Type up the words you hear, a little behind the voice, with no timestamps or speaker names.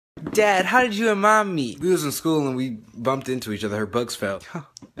Dad, how did you and Mom meet? We was in school and we bumped into each other. Her bugs fell.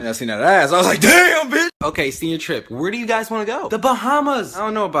 And I seen that ass. I was like, damn, bitch. Okay, senior trip. Where do you guys want to go? The Bahamas. I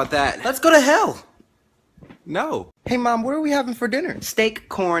don't know about that. Let's go to hell. No. Hey, Mom, what are we having for dinner? Steak,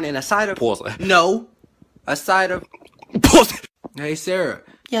 corn, and a side of... Pause. No. A side of... Pause. Hey, Sarah.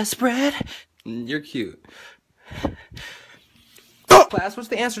 Yes, Brad? You're cute. Class, what's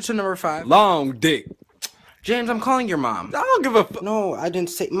the answer to number 5? Long dick. James, I'm calling your mom. I don't give a f- No, I didn't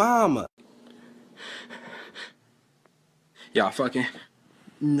say mom. Y'all fucking...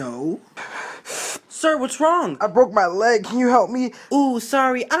 No. Sir, what's wrong? I broke my leg. Can you help me? Ooh,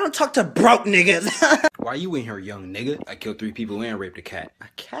 sorry. I don't talk to broke niggas. Why you in here, young nigga? I killed 3 people and raped a cat. A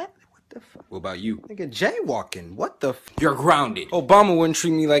cat? What the fuck? What about you? Nigga, jaywalking. What the f- You're grounded. Obama wouldn't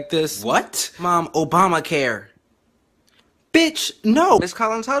treat me like this. What? Mom, Obamacare. Bitch, no. Miss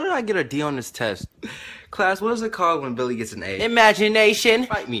Collins, how did I get a D on this test? Class, what is it called when Billy gets an A? Imagination.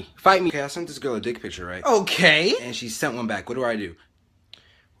 Fight me. Fight me. Okay, I sent this girl a dick picture, right? Okay. And she sent one back. What do I do?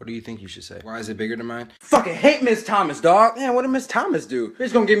 What do you think you should say? Why is it bigger than mine? Fucking hate Miss Thomas, dog. Man, what did Miss Thomas do?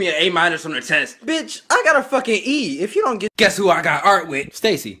 Bitch gonna give me an A- on the test. Bitch, I got a fucking E. If you don't get... Guess who I got art with?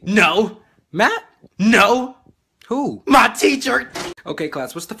 Stacy. No. Matt? No. Who? My teacher. Okay,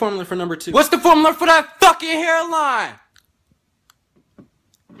 class, what's the formula for number 2? What's the formula for that fucking hairline?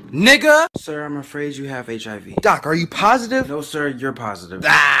 Nigga! Sir, I'm afraid you have HIV. Doc, are you positive? No, sir, you're positive.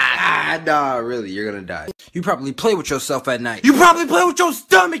 Nah, really, you're gonna die. You probably play with yourself at night. You probably play with your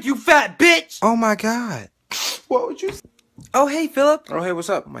stomach, you fat bitch! Oh my god. What would you say? Oh, hey, Philip. Oh, hey, what's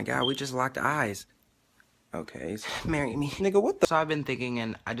up? Oh my god, we just locked eyes. Okay. Marry me. Nigga, what the? So I've been thinking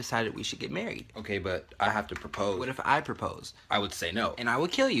and I decided we should get married. Okay, but I have to propose. What if I propose? I would say no. And I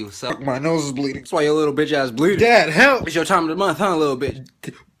would kill you, so. My nose is bleeding. That's why your little bitch ass bleeding. Dad, help! It's your time of the month, huh, little bitch?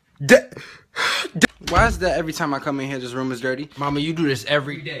 Why is that every time I come in here, this room is dirty? Mama, you do this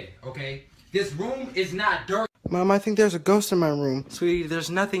every day, okay? This room is not dirty. Mom, I think there's a ghost in my room. Sweetie,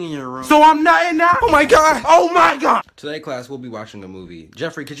 there's nothing in your room. So I'm not in now? Oh my god! Oh my god! Today, class, we'll be watching a movie.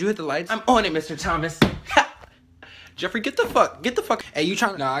 Jeffrey, could you hit the lights? I'm on it, Mr. Thomas. Jeffrey, get the fuck. Hey, you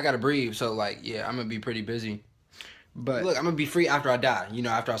trying? Nah, I gotta breathe, so like, yeah, I'm gonna be pretty busy. But look, I'm gonna be free after I die. You know,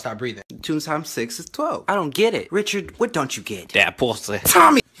 after I stop breathing. 2 times 6 is 12. I don't get it. Richard, what don't you get? That pussy.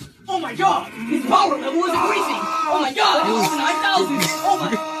 Tommy! Oh my god! His power level is increasing! Oh my god! Over 9,000! Oh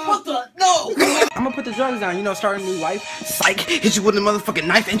my... What the... No! I'm gonna put the drugs down, you know, start a new life. Psych! Hit you with a motherfucking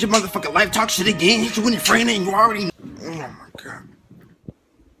knife, end your motherfucking life, talk shit again, hit you with your friend and you already know. Oh my god.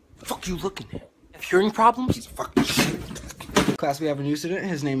 Fuck you looking at? Hearing problems? He's fucking shit. Class, we have a new student.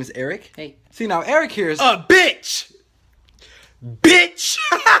 His name is Eric. Hey. See, now Eric here is a bitch! Bitch!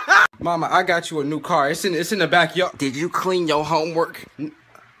 Mama, I got you a new car. It's in the backyard. Did you clean your homework?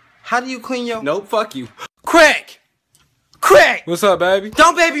 How do you clean your... Nope, fuck you. Craig! Craig! What's up, baby?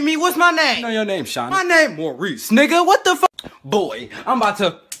 Don't baby me, what's my name? I know your name, Sean. My name, Maurice. Nigga, what the fuck? Boy, I'm about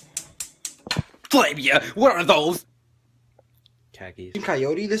to... flame ya. What are those? Khakis.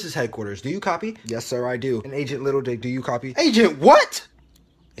 Coyote, this is headquarters. Do you copy? Yes, sir, I do. And Agent Little Dick, do you copy? Agent what?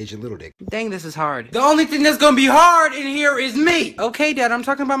 Agent Little Dick. Dang, this is hard. The only thing that's gonna be hard in here is me! Okay, Dad, I'm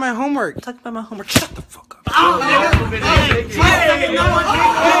talking about my homework. I'm talking about my homework. Shut the fuck up.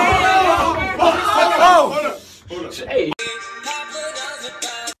 Hey!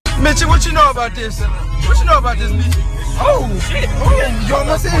 Mitchell, what you know about this? What you know about this, Mitch? Oh, shit. Oh, you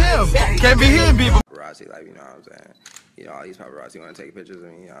almost hit him. Can't be hitting people. Paparazzi, like, you know what I'm saying? You know, all these paparazzi want to take pictures of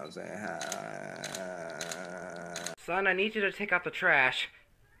me, you know what I'm saying? Son, I need you to take out the trash.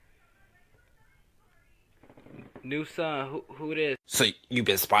 New son, who it is? So you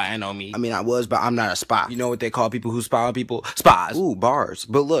been spying on me? I mean, I was, but I'm not a spy. You know what they call people who spy on people? Spies. Ooh, bars.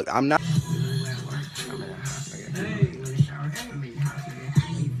 But look, I'm not.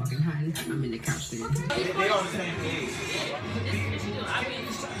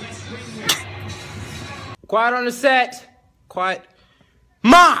 Quiet on the set. Quiet.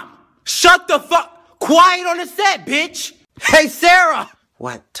 Mom! Shut the fuck. Quiet on the set, bitch. Hey, Sarah.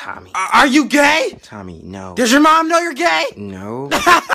 What, Tommy? Are you gay? Tommy, no. Does your mom know you're gay? No.